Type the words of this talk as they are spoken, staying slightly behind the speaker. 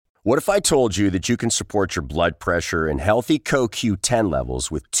What if I told you that you can support your blood pressure and healthy CoQ10 levels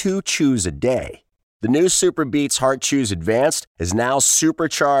with 2 chews a day? The new Super Beats Heart Chews Advanced is now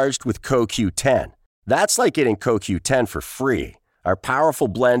supercharged with CoQ10. That's like getting CoQ10 for free. Our powerful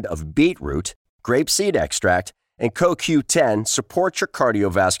blend of beetroot, grapeseed extract, and CoQ10 supports your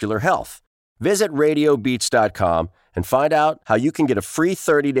cardiovascular health. Visit radiobeats.com and find out how you can get a free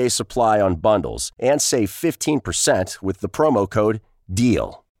 30-day supply on bundles and save 15% with the promo code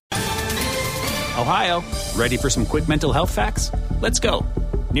DEAL. Ohio, ready for some quick mental health facts? Let's go.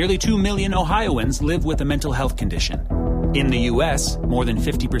 Nearly 2 million Ohioans live with a mental health condition. In the U.S., more than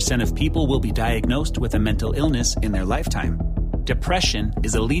 50% of people will be diagnosed with a mental illness in their lifetime. Depression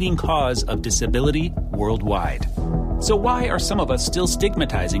is a leading cause of disability worldwide. So why are some of us still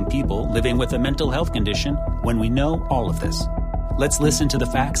stigmatizing people living with a mental health condition when we know all of this? Let's listen to the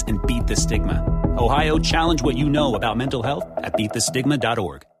facts and beat the stigma. Ohio, challenge what you know about mental health at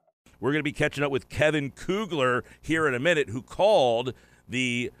beatthestigma.org. We're going to be catching up with Kevin Kugler here in a minute, who called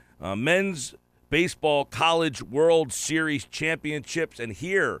the men's baseball college World Series championships. And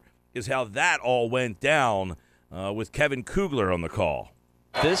here is how that all went down with Kevin Kugler on the call.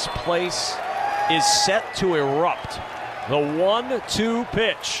 This place is set to erupt. The 1-2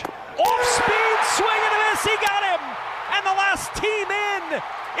 pitch. Off speed, swing and a miss. He got him. And the last team in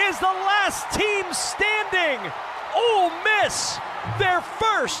is the last team standing. Ole Miss, their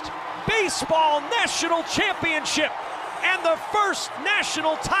first baseball national championship and the first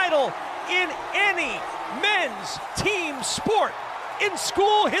national title in any men's team sport in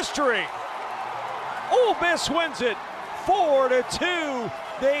school history. Ole Miss wins it 4-2.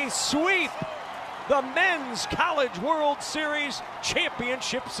 They sweep the Men's College World Series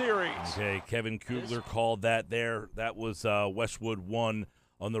Championship Series. Okay, Kevin Kugler called that there. That was Westwood One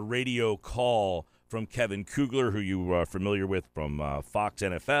on the radio call from Kevin Kugler, who you are familiar with from Fox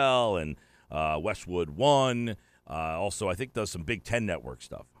NFL and Westwood One. Also, I think does some Big Ten Network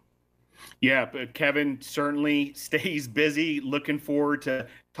stuff. Yeah, but Kevin certainly stays busy. Looking forward to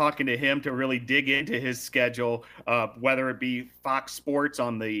talking to him to really dig into his schedule, whether it be Fox Sports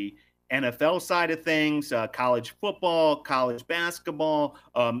on the NFL side of things, college football, college basketball,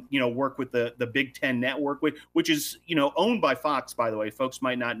 work with the Big Ten Network, which is, owned by Fox, by the way. Folks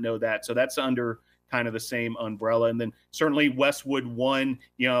might not know that. So that's under kind of the same umbrella. And then certainly Westwood One,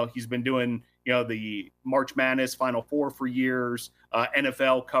 he's been doing, the March Madness Final Four for years,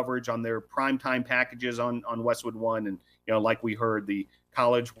 NFL coverage on their primetime packages on Westwood One. And, like we heard, the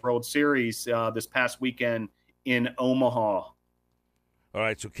College World Series this past weekend in Omaha. All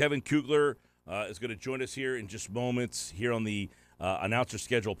right, so Kevin Kugler is going to join us here in just moments here on the Announcer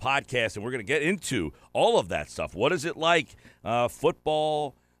Schedule podcast, and we're going to get into all of that stuff. What is it like?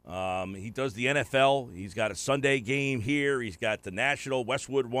 Football. He does the NFL. He's got a Sunday game here. He's got the national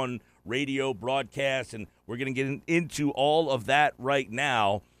Westwood One radio broadcast, and we're going to get into all of that right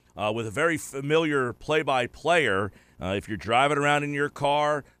now with a very familiar play-by-player. If you're driving around in your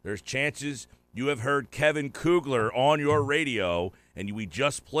car, there's chances you have heard Kevin Kugler on your radio, and we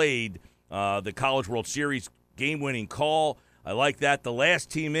just played the College World Series game-winning call. I like that. The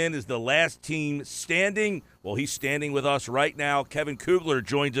last team in is the last team standing. Well, he's standing with us right now. Kevin Kugler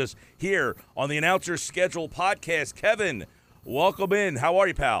joins us here on the Announcer Schedule podcast. Kevin, welcome in. How are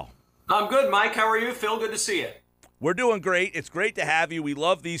you, pal? I'm good, Mike. How are you? Phil, good to see you. We're doing great. It's great to have you. We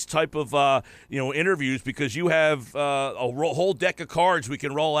love these type of interviews because you have a whole deck of cards we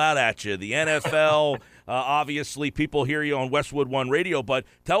can roll out at you. The NFL, obviously, people hear you on Westwood One Radio, but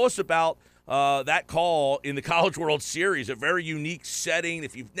tell us about that call in the College World Series, a very unique setting.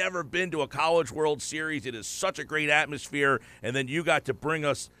 If you've never been to a College World Series, it is such a great atmosphere, and then you got to bring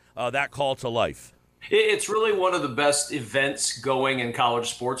us that call to life. It's really one of the best events going in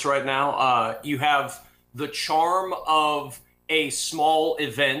college sports right now. You have the charm of a small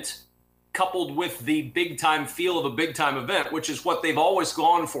event coupled with the big-time feel of a big-time event, which is what they've always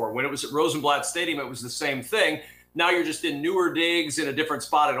gone for. When it was at Rosenblatt Stadium, it was the same thing. Now you're just in newer digs in a different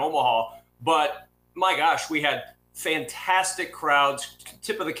spot in Omaha. But, my gosh, we had fantastic crowds.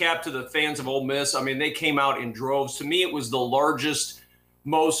 Tip of the cap to the fans of Ole Miss. I mean, they came out in droves. To me, it was the largest,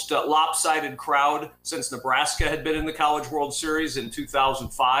 most lopsided crowd since Nebraska had been in the College World Series in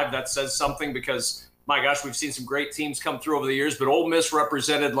 2005. That says something because, my gosh, we've seen some great teams come through over the years, but Ole Miss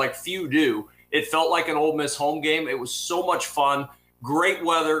represented like few do. It felt like an Ole Miss home game. It was so much fun. Great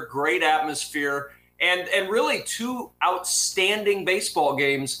weather, great atmosphere, and really two outstanding baseball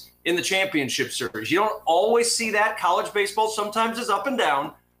games in the championship series. You don't always see that. College baseball sometimes is up and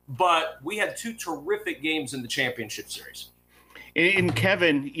down, but we had two terrific games in the championship series. And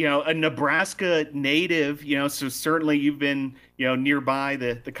Kevin, a Nebraska native, so certainly you've been, nearby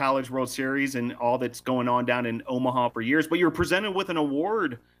the College World Series and all that's going on down in Omaha for years, but you were presented with an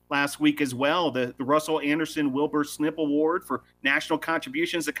award last week as well, the Russell Anderson Wilbur Snip Award for national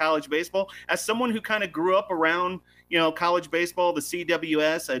contributions to college baseball. As someone who kind of grew up around, college baseball, the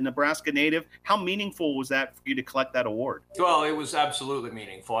CWS, a Nebraska native, how meaningful was that for you to collect that award? Well, it was absolutely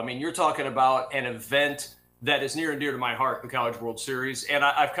meaningful. I mean, you're talking about an event that is near and dear to my heart, the College World Series. And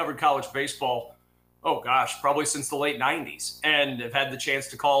I've covered college baseball, probably since the late 90s, and have had the chance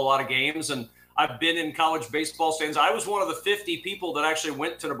to call a lot of games. And I've been in college baseball stands. I was one of the 50 people that actually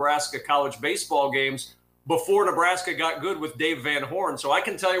went to Nebraska college baseball games before Nebraska got good with Dave Van Horn. So I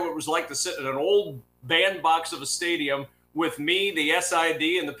can tell you what it was like to sit in an old bandbox of a stadium with me, the SID,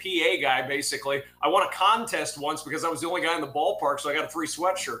 and the PA guy, basically. I won a contest once because I was the only guy in the ballpark, so I got a free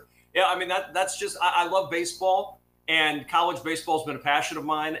sweatshirt. Yeah, I mean, that's just – I love baseball, and college baseball has been a passion of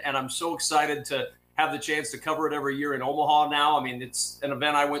mine, and I'm so excited to have the chance to cover it every year in Omaha now. I mean, it's an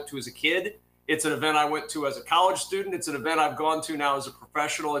event I went to as a kid. It's an event I went to as a college student. It's an event I've gone to now as a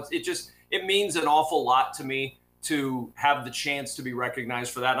professional. It means an awful lot to me to have the chance to be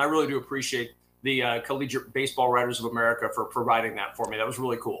recognized for that, and I really do appreciate the Collegiate Baseball Writers of America for providing that for me. That was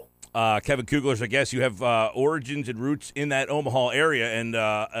really cool. Kevin Kugler, I guess you have origins and roots in that Omaha area, and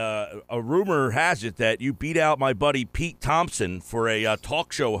a rumor has it that you beat out my buddy Pete Thompson for a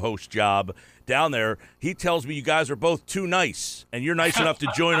talk show host job down there. He tells me you guys are both too nice, and you're nice enough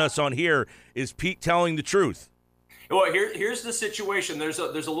to join us on here. Is Pete telling the truth? Well, here's the situation. There's a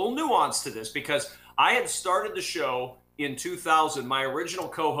little nuance to this because I had started the show in 2000. My original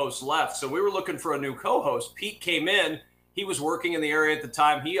co-host left, so we were looking for a new co-host. Pete came in. He was working in the area at the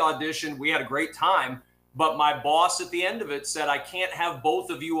time. He auditioned. We had a great time. But my boss at the end of it said, I can't have both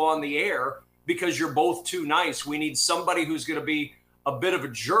of you on the air because you're both too nice. We need somebody who's going to be a bit of a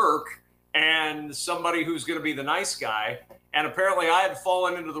jerk and somebody who's going to be the nice guy. And apparently I had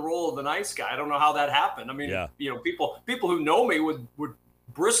fallen into the role of the nice guy. I don't know how that happened. I mean, people who know me would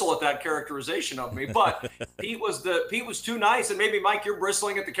bristle at that characterization of me, but Pete was too nice. And maybe Mike, you're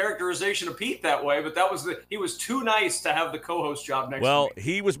bristling at the characterization of Pete that way, but he was too nice to have the co-host job next to me. Well,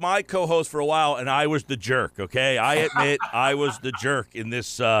 he was my co-host for a while and I was the jerk. Okay. I admit I was the jerk in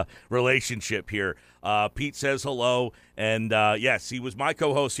this relationship here. Pete says hello. And yes, he was my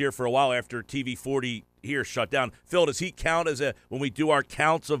co-host here for a while after TV 40 here shut down. Phil, does he count when we do our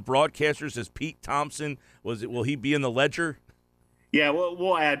counts of broadcasters as Pete Thompson? Will he be in the ledger? Yeah,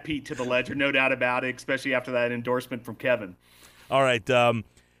 we'll add Pete to the ledger, no doubt about it, especially after that endorsement from Kevin. All right. Tell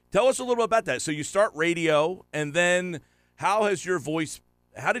us a little bit about that. So you start radio, and then how did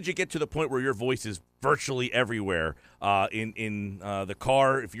you get to the point where your voice is virtually everywhere in the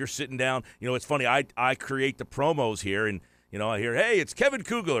car? If you're sitting down, it's funny. I create the promos here, and I hear, hey, it's Kevin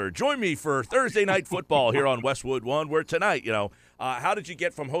Kugler. Join me for Thursday Night Football here on Westwood One, where tonight, how did you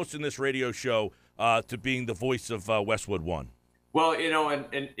get from hosting this radio show to being the voice of Westwood One? Well,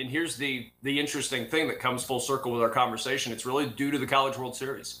 and here's the interesting thing that comes full circle with our conversation. It's really due to the College World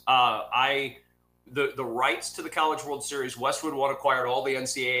Series. The rights to the College World Series, Westwood One acquired all the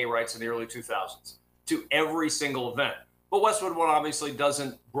NCAA rights in the early 2000s to every single event. But Westwood One obviously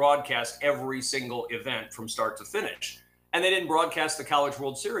doesn't broadcast every single event from start to finish. And they didn't broadcast the College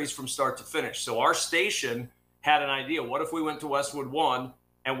World Series from start to finish. So our station had an idea. What if we went to Westwood One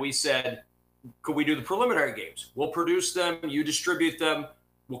and we said, could we do the preliminary games? We'll produce them, you distribute them,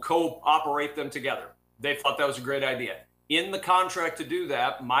 we'll cooperate them together. They thought that was a great idea. In the contract to do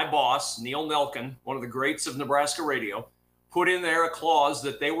that, my boss, Neil Nelkin, one of the greats of Nebraska radio, put in there a clause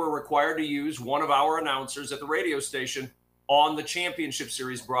that they were required to use one of our announcers at the radio station on the Championship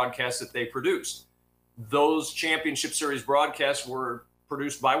Series broadcasts that they produced. Those Championship Series broadcasts were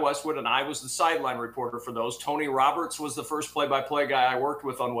produced by Westwood, and I was the sideline reporter for those. Tony Roberts was the first play-by-play guy I worked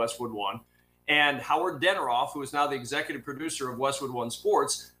with on Westwood One. And Howard Deneroff, who is now the executive producer of Westwood One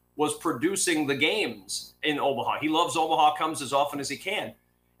Sports, was producing the games in Omaha. He loves Omaha, comes as often as he can.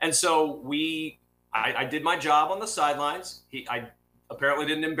 And so I did my job on the sidelines. I apparently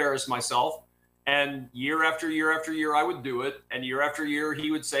didn't embarrass myself. And year after year after year, I would do it. And year after year,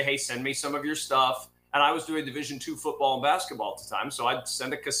 he would say, hey, send me some of your stuff. And I was doing Division II football and basketball at the time. So I'd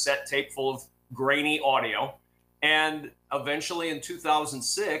send a cassette tape full of grainy audio. And eventually in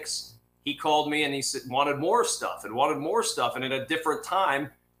 2006, he called me and he said, wanted more stuff and at a different time.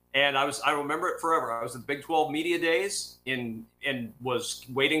 And I remember it forever. I was at the Big 12 Media Days and was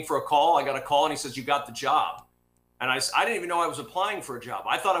waiting for a call. I got a call and he says, you got the job. And I didn't even know I was applying for a job.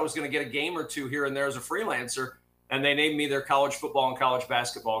 I thought I was going to get a game or two here and there as a freelancer. And they named me their college football and college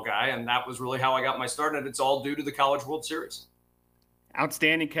basketball guy. And that was really how I got my start. And it's all due to the College World Series.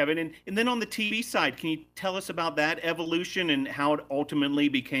 Outstanding, Kevin. And then on the TV side, can you tell us about that evolution and how it ultimately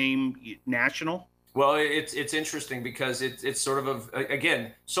became national? Well, it's interesting because it's sort of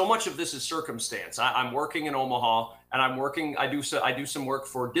again, so much of this is circumstance. I'm working in Omaha, and I did some work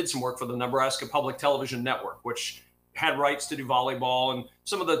for the Nebraska Public Television Network, which had rights to do volleyball and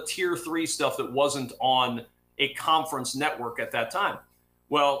some of the tier 3 stuff that wasn't on a conference network at that time.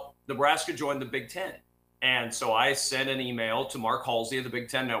 Well, Nebraska joined the Big Ten. And so I sent an email to Mark Halsey of the Big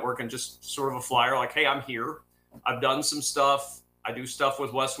Ten Network and just sort of a flyer like, hey, I'm here. I've done some stuff. I do stuff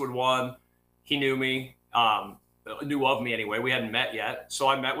with Westwood One. He knew me, knew of me anyway. We hadn't met yet. So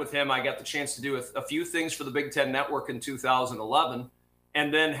I met with him. I got the chance to do a few things for the Big Ten Network in 2011,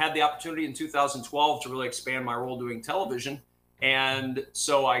 and then had the opportunity in 2012 to really expand my role doing television. And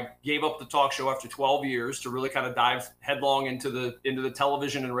so I gave up the talk show after 12 years to really kind of dive headlong into the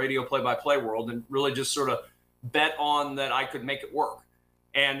television and radio play-by-play world, and really just sort of bet on that I could make it work.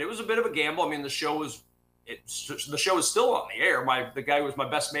 And it was a bit of a gamble. I mean, the show is still on the air. The guy who was my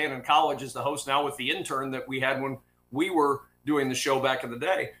best man in college is the host now with the intern that we had when we were doing the show back in the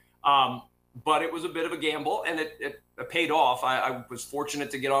day. But it was a bit of a gamble, and it paid off. I was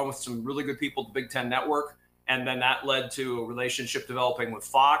fortunate to get on with some really good people at the Big Ten Network. And then that led to a relationship developing with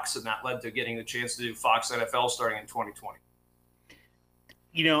Fox, and that led to getting the chance to do Fox NFL starting in 2020.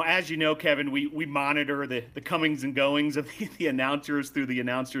 You know, as you know, Kevin, we monitor the comings and goings of the announcers through the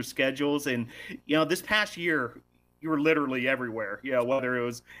announcer schedules. And, you know, this past year, you were literally everywhere, you know, whether it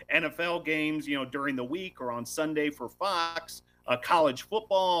was NFL games, you know, during the week or on Sunday for Fox, college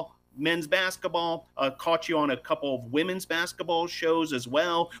football, men's basketball, caught you on a couple of women's basketball shows as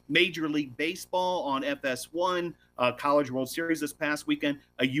well. Major League Baseball on FS1, College World Series this past weekend,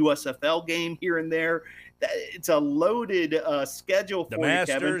 a USFL game here and there. It's a loaded schedule for the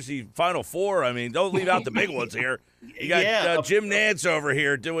Masters, you, Kevin. the Final Four. I mean, don't leave out the big ones here. You got Jim Nantz over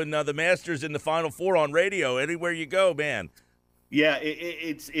here doing the Masters in the Final Four on radio. Anywhere you go, man. Yeah,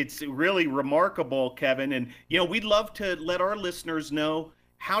 it's really remarkable, Kevin. And, you know, we'd love to let our listeners know,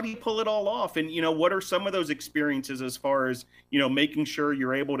 how do you pull it all off? And, you know, what are some of those experiences as far as, you know, making sure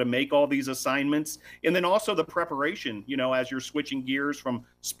you're able to make all these assignments? And then also the preparation, you know, as you're switching gears from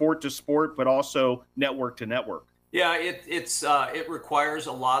sport to sport, but also network to network. Yeah, it requires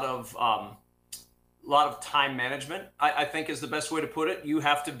a lot of time management, I think is the best way to put it. You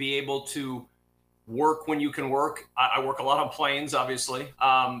have to be able to work when you can work. I work a lot on planes, obviously,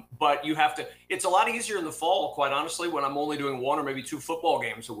 but you have to. It's a lot easier in the fall, quite honestly, when I'm only doing 1 or maybe 2 football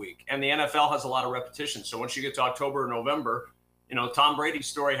games a week, and the NFL has a lot of repetition. So once you get to October or November, you know, Tom Brady's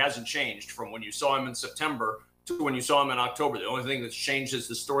story hasn't changed from when you saw him in September to when you saw him in October. The only thing that's changed is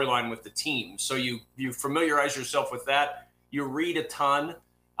the storyline with the team. So you familiarize yourself with that. You read a ton.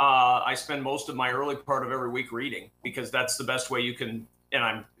 I spend most of my early part of every week reading, because that's the best way you can. And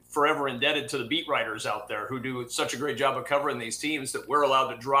I'm forever indebted to the beat writers out there who do such a great job of covering these teams that we're allowed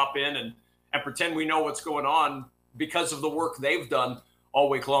to drop in and pretend we know what's going on because of the work they've done all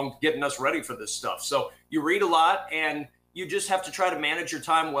week long getting us ready for this stuff. So you read a lot, and you just have to try to manage your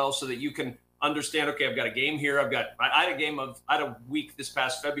time well so that you can understand, okay, I've got a game here. I had a week this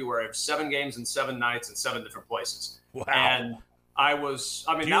past February of 7 games and 7 nights in 7 different places. Wow. And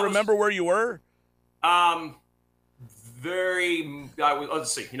do you remember where you were?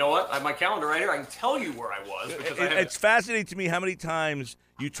 Let's see. You know what? I have my calendar right here. I can tell you where I was. Because it's fascinating to me how many times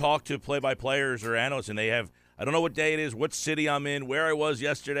you talk to play-by-players or analysts, and they have, I don't know what day it is, what city I'm in, where I was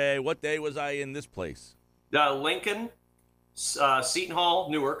yesterday, what day was I in this place. Lincoln, Seton Hall,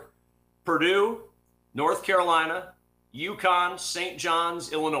 Newark, Purdue, North Carolina, UConn, St.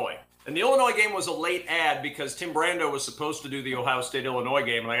 John's, Illinois. And the Illinois game was a late ad because Tim Brando was supposed to do the Ohio State-Illinois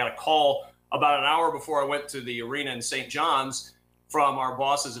game, and I got a call about an hour before I went to the arena in St. John's from our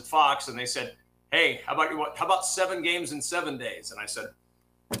bosses at Fox, and they said, hey, how about 7 games in 7 days? And I said,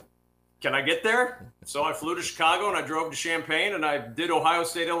 can I get there? So I flew to Chicago, and I drove to Champaign, and I did Ohio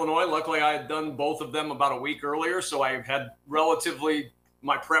State, Illinois. Luckily, I had done both of them about a week earlier, so I had relatively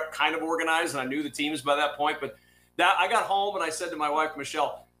my prep kind of organized, and I knew the teams by that point. But that I got home, and I said to my wife,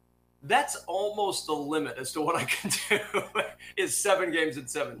 Michelle, that's almost the limit as to what I can do is 7 games in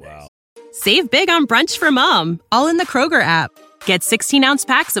 7 days. Wow. Save big on brunch for mom, all in the Kroger app. Get 16-ounce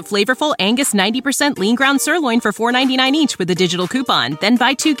packs of flavorful Angus 90% lean ground sirloin for $4.99 each with a digital coupon. Then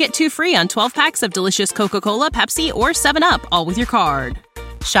buy 2, get 2 free on 12 packs of delicious Coca-Cola, Pepsi, or 7-Up, all with your card.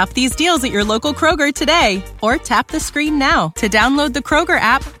 Shop these deals at your local Kroger today, or tap the screen now to download the Kroger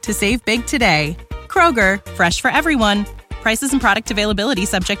app to save big today. Kroger, fresh for everyone. Prices and product availability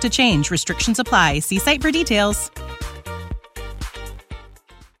subject to change. Restrictions apply. See site for details.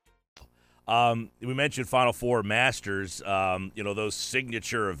 We mentioned Final Four, Masters, those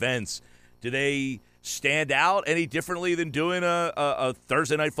signature events. Do they stand out any differently than doing a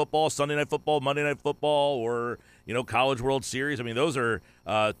Thursday night football, Sunday night football, Monday night football, or College World Series? I mean, those are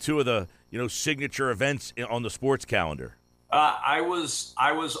two of the signature events on the sports calendar. I was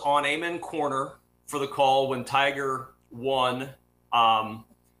on Amen Corner for the call when Tiger won.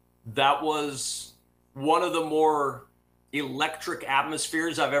 That was one of the more electric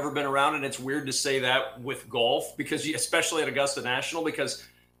atmospheres I've ever been around, and it's weird to say that with golf, because especially at Augusta National, because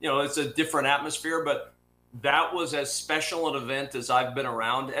it's a different atmosphere, but that was as special an event as I've been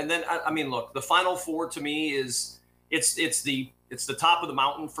around. And then I mean, look, the Final Four to me is it's the top of the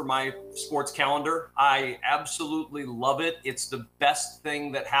mountain for my sports calendar. I absolutely love it. It's the best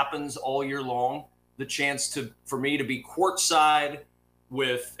thing that happens all year long. The chance for me to be courtside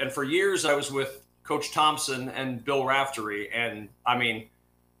and for years I was with Coach Thompson and Bill Raftery. And I mean,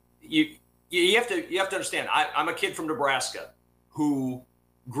 you have to understand, I'm a kid from Nebraska who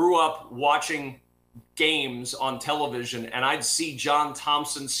grew up watching games on television, and I'd see John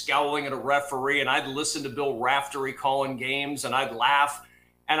Thompson scowling at a referee, and I'd listen to Bill Raftery calling games, and I'd laugh.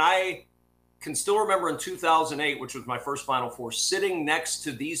 And I can still remember in 2008, which was my first Final Four, sitting next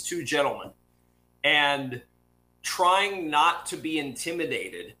to these two gentlemen and trying not to be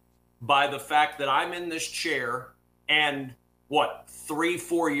intimidated by the fact that I'm in this chair. And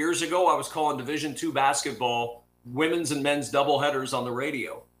 3-4 years ago, I was calling Division II basketball, women's and men's doubleheaders on the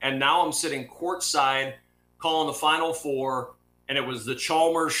radio. And now I'm sitting courtside calling the Final Four, and it was the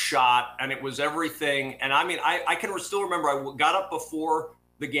Chalmers shot, and it was everything. And I mean, I can still remember I got up before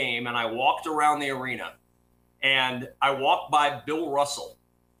the game, and I walked around the arena, and I walked by Bill Russell.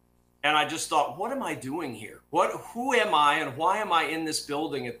 And I just thought, what am I doing here? Who am I, and why am I in this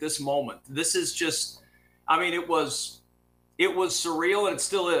building at this moment? This is just, I mean, it was surreal, and it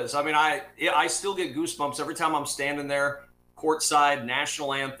still is. I mean, I still get goosebumps every time I'm standing there, courtside,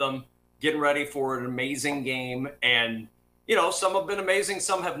 national anthem, getting ready for an amazing game. And, some have been amazing,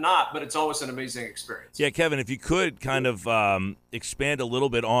 some have not, but it's always an amazing experience. Yeah, Kevin, if you could kind of expand a little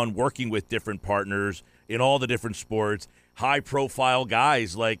bit on working with different partners in all the different sports, high-profile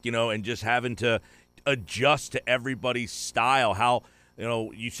guys and just having to adjust to everybody's style. How,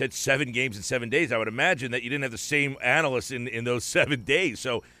 you said 7 games in 7 days. I would imagine that you didn't have the same analysts in those 7 days.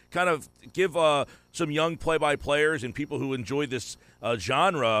 So kind of give some young play-by-players and people who enjoy this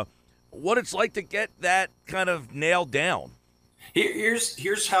genre what it's like to get that kind of nailed down.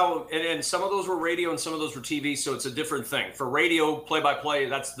 Here's how, and some of those were radio and some of those were TV, so it's a different thing. For radio, play-by-play,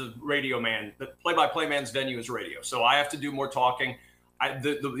 that's the radio man. The play-by-play man's venue is radio, so I have to do more talking.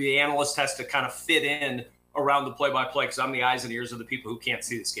 The analyst has to kind of fit in around the play-by-play because I'm the eyes and ears of the people who can't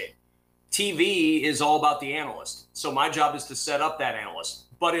see this game. TV is all about the analyst, so my job is to set up that analyst.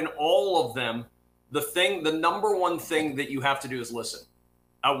 But in all of them, the number one thing that you have to do is listen.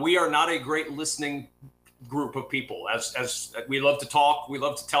 We are not a great listening group of people. As we love to talk, we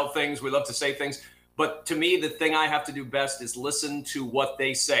love to tell things, we love to say things. But to me, the thing I have to do best is listen to what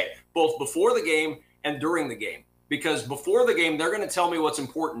they say, both before the game and during the game. Because before the game, they're going to tell me what's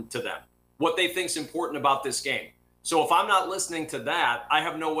important to them, what they think is important about this game. So if I'm not listening to that, I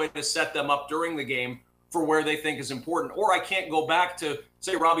have no way to set them up during the game for where they think is important. Or I can't go back to,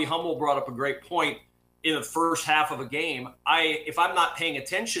 say, Robbie Hummel brought up a great point in the first half of a game. If I'm not paying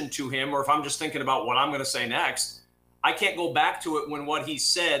attention to him, or if I'm just thinking about what I'm going to say next, I can't go back to it when what he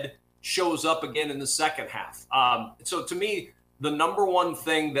said shows up again in the second half. So to me, the number one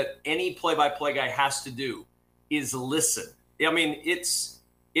thing that any play-by-play guy has to do is listen. I mean, it's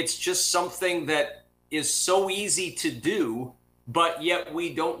just something that is so easy to do, but yet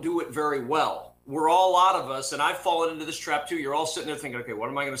we don't do it very well. We're all, a lot of us, and I've fallen into this trap too. You're all sitting there thinking, okay, what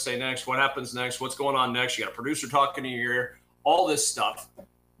am I going to say next? What happens next? What's going on next? You got a producer talking in your ear, all this stuff.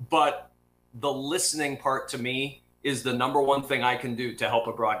 But the listening part to me is the number one thing I can do to help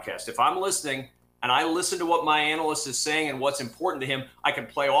a broadcast. If I'm listening and I listen to what my analyst is saying and what's important to him, I can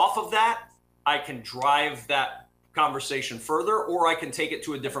play off of that. I can drive that conversation further, or I can take it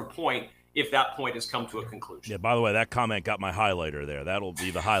to a different point if that point has come to a conclusion. Yeah, by the way, that comment got my highlighter there. That'll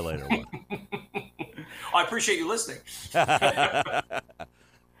be the highlighter one. I appreciate you listening.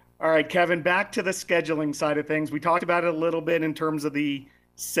 All right, Kevin, back to the scheduling side of things. We talked about it a little bit in terms of the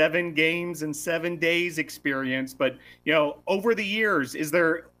 7 games in 7 days experience, but over the years, is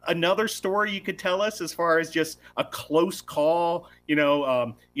there another story you could tell us as far as just a close call,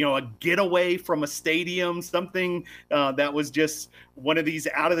 a getaway from a stadium, something that was just one of these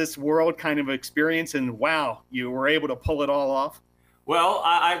out of this world kind of experience, and wow, you were able to pull it all off? Well,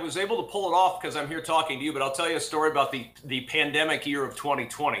 I was able to pull it off because I'm here talking to you, but I'll tell you a story about the pandemic year of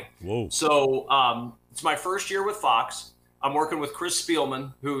 2020. Whoa. So it's my first year with Fox. I'm working with Chris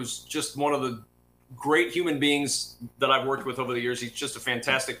Spielman, who's just one of the great human beings that I've worked with over the years. He's just a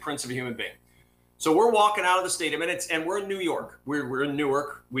fantastic prince of a human being. So we're walking out of the stadium, and we're in New York. We're in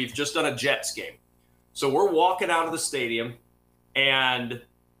Newark. We've just done a Jets game. So we're walking out of the stadium, and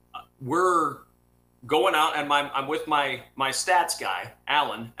we're going out, and I'm with my stats guy,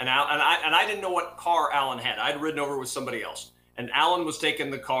 Alan, and I didn't know what car Alan had. I'd ridden over with somebody else, and Alan was taking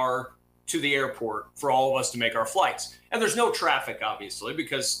the car to the airport for all of us to make our flights. And there's no traffic, obviously,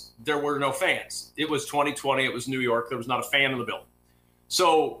 because there were no fans. It was 2020. It was New York. There was not a fan in the building.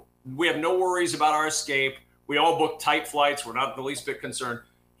 So we have no worries about our escape. We all booked tight flights. We're not the least bit concerned.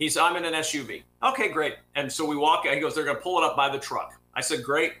 I'm in an SUV. Okay, great. And so we walk out. He goes, they're going to pull it up by the truck. I said,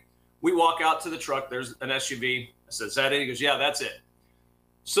 great. We walk out to the truck. There's an SUV. I said, is that it? He goes, yeah, that's it.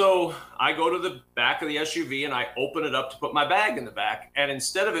 So I go to the back of the SUV and I open it up to put my bag in the back. And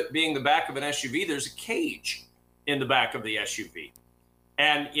instead of it being the back of an SUV, there's a cage in the back of the SUV.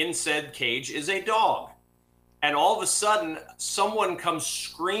 And in said cage is a dog. And all of a sudden, someone comes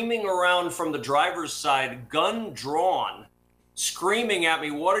screaming around from the driver's side, gun drawn, screaming at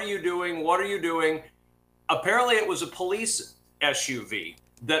me, what are you doing? What are you doing? Apparently it was a police SUV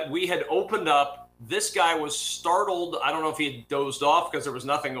that we had opened up. This guy was startled. I don't know if he had dozed off because there was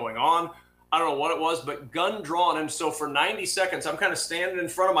nothing going on. I don't know what it was, but gun drawn. And so for 90 seconds, I'm kind of standing in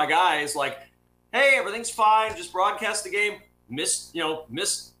front of my guys like, hey, everything's fine. Just broadcast the game. Missed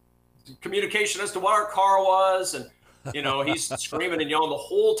communication as to what our car was. And, he's screaming and yelling the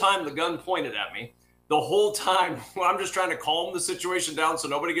whole time the gun pointed at me. The whole time, I'm just trying to calm the situation down so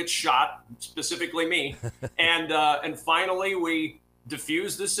nobody gets shot, specifically me. And finally, we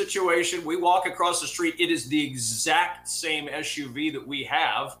diffuse this situation. We walk across the street. It is the exact same SUV that we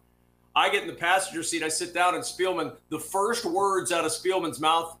have. I get in the passenger seat. I sit down, and Spielman, the first words out of Spielman's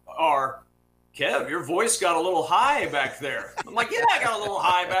mouth are, Kev, your voice got a little high back there. I'm like, yeah, I got a little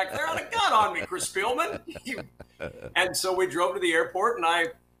high back there. I had a gun on me, Chris Spielman. And so we drove to the airport, and I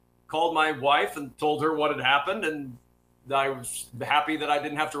called my wife and told her what had happened, and I was happy that I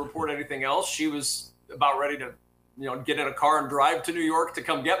didn't have to report anything else. She was about ready to, get in a car and drive to New York to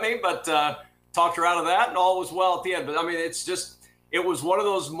come get me, but talked her out of that, and all was well at the end. But I mean, it was one of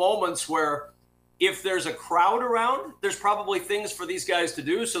those moments where if there's a crowd around, there's probably things for these guys to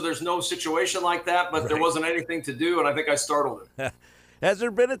do. So there's no situation like that, but There wasn't anything to do, and I think I startled it. Has there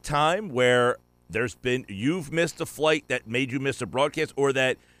been a time where you've missed a flight that made you miss a broadcast, or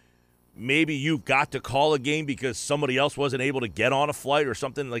that maybe you've got to call a game because somebody else wasn't able to get on a flight or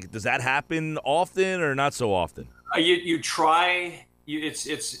something? Like, does that happen often or not so often? You try.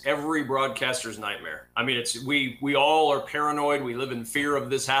 It's every broadcaster's nightmare. I mean, we all are paranoid. We live in fear of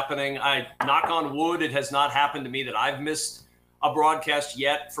this happening. I knock on wood, it has not happened to me that I've missed a broadcast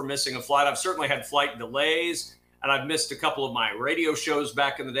yet for missing a flight. I've certainly had flight delays, and I've missed a couple of my radio shows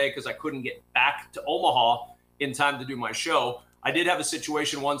back in the day because I couldn't get back to Omaha in time to do my show. I did have a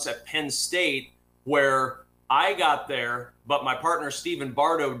situation once at Penn State where I got there, but my partner Stephen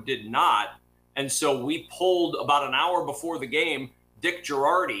Bardo did not. And so we pulled about an hour before the game. Dick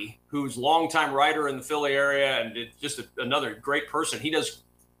Girardi, who's longtime writer in the Philly area and just another great person. He does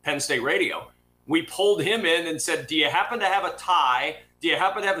Penn State radio. We pulled him in and said, do you happen to have a tie? Do you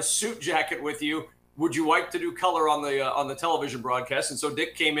happen to have a suit jacket with you? Would you like to do color on the television broadcast? And so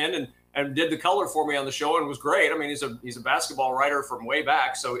Dick came in and did the color for me on the show, and it was great. I mean, he's a basketball writer from way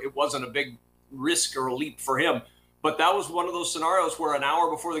back, so it wasn't a big risk or a leap for him. But that was one of those scenarios where an hour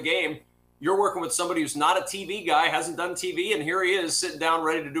before the game, you're working with somebody who's not a TV guy, hasn't done TV, and here he is sitting down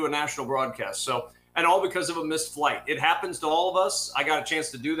ready to do a national broadcast. So, and all because of a missed flight. It happens to all of us. I got a chance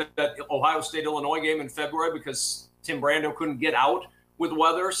to do that Ohio State-Illinois game in February because Tim Brando couldn't get out with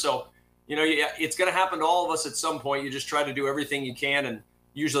weather. So, it's going to happen to all of us at some point. You just try to do everything you can, and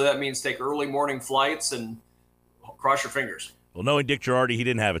usually that means take early morning flights and cross your fingers. Well, knowing Dick Girardi, he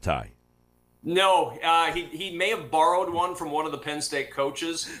didn't have a tie. No, he may have borrowed one from one of the Penn State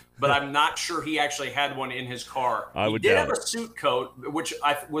coaches, but I'm not sure he actually had one in his car. He did have a suit coat, which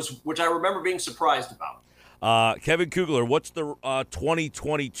I remember being surprised about. Kevin Kugler, what's the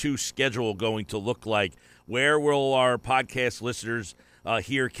 2022 schedule going to look like? Where will our podcast listeners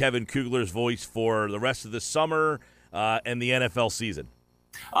hear Kevin Kugler's voice for the rest of the summer and the NFL season?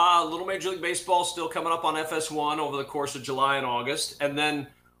 Little Major League Baseball still coming up on FS1 over the course of July and August, and then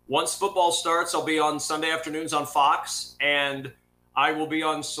once football starts, I'll be on Sunday afternoons on Fox, and I will be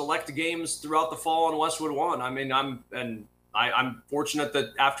on select games throughout the fall on Westwood One. I mean, I'm fortunate that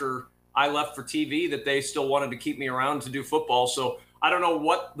after I left for TV that they still wanted to keep me around to do football. So I don't know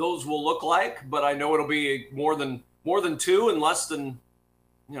what those will look like, but I know it'll be more than 2 and less than,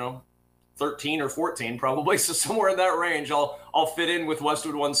 13 or 14 probably. So somewhere in that range, I'll fit in with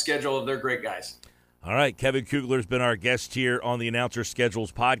Westwood One's schedule of their great guys. All right, Kevin Kugler's been our guest here on the Announcer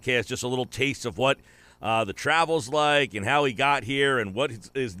Schedules podcast. Just a little taste of what the travel's like and how he got here and what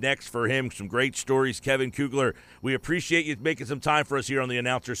is next for him. Some great stories. Kevin Kugler, we appreciate you making some time for us here on the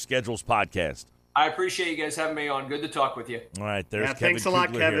Announcer Schedules podcast. I appreciate you guys having me on. Good to talk with you. All right, there's Kevin thanks a lot,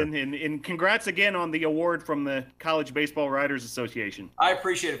 Kugler Kevin, here. and congrats again on the award from the College Baseball Writers Association. I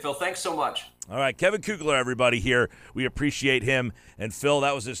appreciate it, Phil. Thanks so much. All right, Kevin Kugler, everybody here. We appreciate him. And Phil,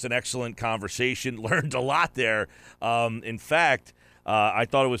 that was just an excellent conversation. Learned a lot there. In fact, I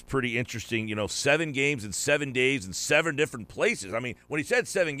thought it was pretty interesting. 7 games in 7 days in 7 different places. I mean, when he said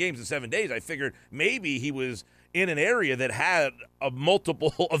 7 games in 7 days, I figured maybe he was in an area that had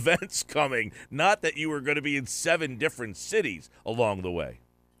multiple events coming, not that you were going to be in 7 different cities along the way.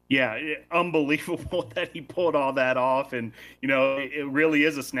 Yeah, unbelievable that he pulled all that off. And, it really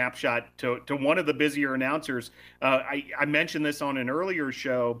is a snapshot to one of the busier announcers. I mentioned this on an earlier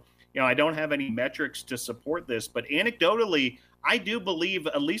show. I don't have any metrics to support this, but anecdotally, I do believe,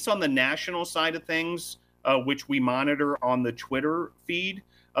 at least on the national side of things, which we monitor on the Twitter feed,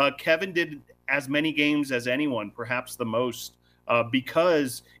 Kevin did as many games as anyone, perhaps the most,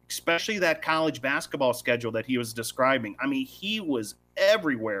 because especially that college basketball schedule that he was describing. I mean, he was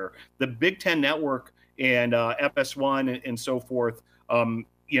everywhere. The Big Ten Network and FS1 and so forth,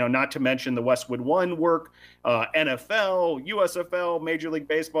 not to mention the Westwood One work, NFL, USFL, Major League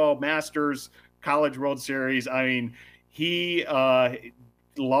Baseball, Masters, College World Series. I mean, he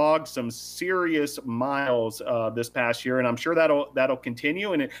logged some serious miles this past year, and I'm sure that'll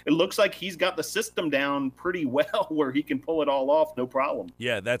continue. And it looks like he's got the system down pretty well where he can pull it all off, no problem.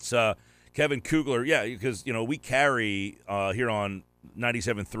 Yeah, that's Kevin Kugler. Yeah, because we carry here on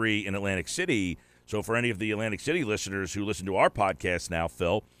 97.3 in Atlantic City. So for any of the Atlantic City listeners who listen to our podcast now,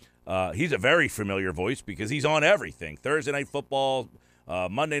 Phil, he's a very familiar voice because he's on everything. Thursday Night Football,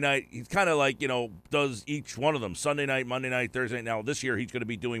 Monday night, he's kind of like, does each one of them. Sunday night, Monday night, Thursday night. Now, this year, he's going to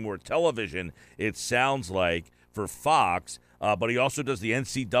be doing more television, it sounds like, for Fox. But he also does the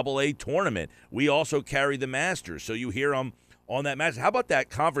NCAA tournament. We also carry the Masters. So you hear him on that Masters. How about that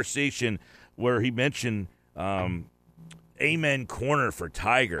conversation where he mentioned Amen Corner for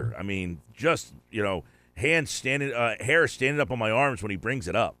Tiger? I mean, just, hair standing up on my arms when he brings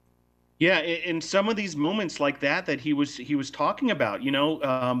it up. Yeah, in some of these moments like that he was talking about,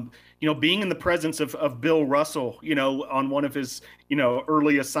 being in the presence of Bill Russell, on one of his,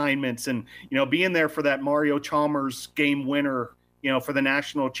 early assignments, and being there for that Mario Chalmers game winner, for the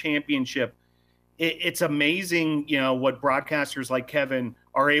national championship. It's amazing, what broadcasters like Kevin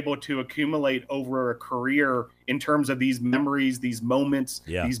are able to accumulate over a career in terms of these memories, these moments,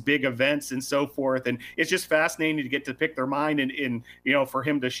 these big events and so forth. And it's just fascinating to get to pick their mind and for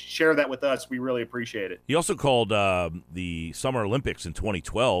him to share that with us, we really appreciate it. He also called the Summer Olympics in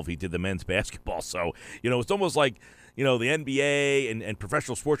 2012. He did the men's basketball. So, it's almost like, the NBA and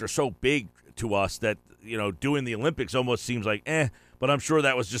professional sports are so big to us that, doing the Olympics almost seems like, but I'm sure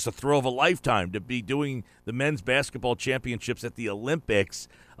that was just a thrill of a lifetime to be doing the men's basketball championships at the Olympics,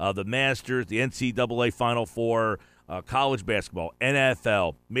 the Masters, the NCAA Final Four, college basketball,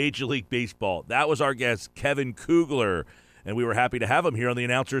 NFL, Major League Baseball. That was our guest, Kevin Kugler, and we were happy to have him here on the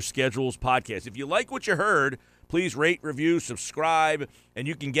Announcer Schedules podcast. If you like what you heard, please rate, review, subscribe, and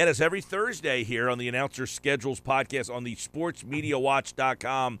you can get us every Thursday here on the Announcer Schedules podcast on the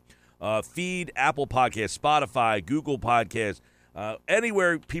sportsmediawatch.com feed, Apple Podcasts, Spotify, Google Podcasts.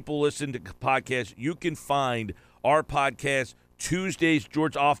 Anywhere people listen to podcasts, you can find our podcast. Tuesdays,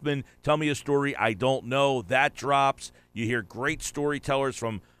 George Offman, Tell Me a Story I Don't Know. That drops. You hear great storytellers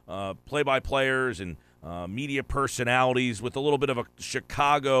from play-by-players and media personalities with a little bit of a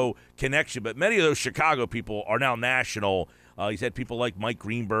Chicago connection. But many of those Chicago people are now national. He's had people like Mike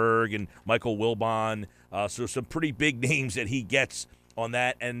Greenberg and Michael Wilbon. So some pretty big names that he gets on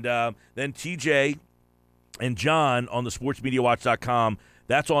that. And then TJ and John on the sportsmediawatch.com.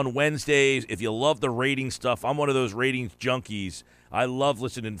 That's on Wednesdays. If you love the rating stuff, I'm one of those ratings junkies. I love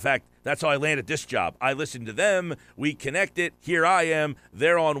listening. In fact, that's how I landed this job. I listened to them. We connected. Here I am.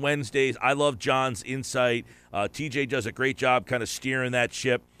 They're on Wednesdays. I love John's insight. TJ does a great job kind of steering that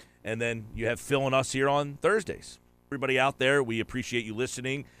ship. And then you have Phil and us here on Thursdays. Everybody out there, we appreciate you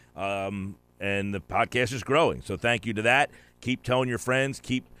listening. And the podcast is growing. So thank you to that. Keep telling your friends.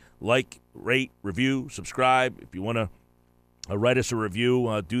 Keep rate, review, subscribe. If you want to write us a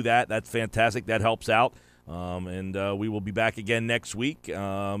review, do that. That's fantastic. That helps out. And we will be back again next week.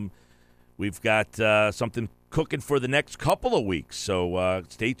 We've got something cooking for the next couple of weeks. So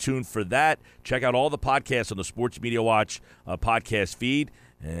stay tuned for that. Check out all the podcasts on the Sports Media Watch podcast feed.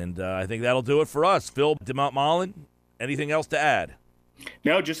 And I think that'll do it for us. Phil DeMontmollin, anything else to add?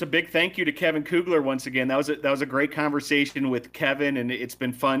 No, just a big thank you to Kevin Kugler once again. That was a great conversation with Kevin, and it's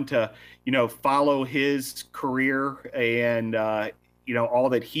been fun to follow his career and all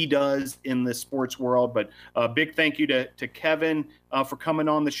that he does in the sports world. But a big thank you to Kevin for coming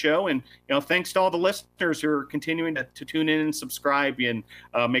on the show, and thanks to all the listeners who are continuing to tune in and subscribe, and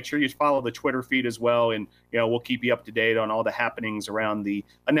make sure you follow the Twitter feed as well, and we'll keep you up to date on all the happenings around the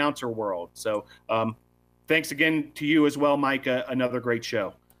announcer world. So. Thanks again to you as well, Mike. Another great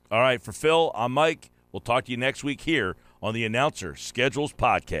show. All right. For Phil, I'm Mike. We'll talk to you next week here on the Announcer Schedules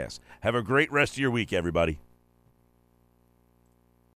Podcast. Have a great rest of your week, everybody.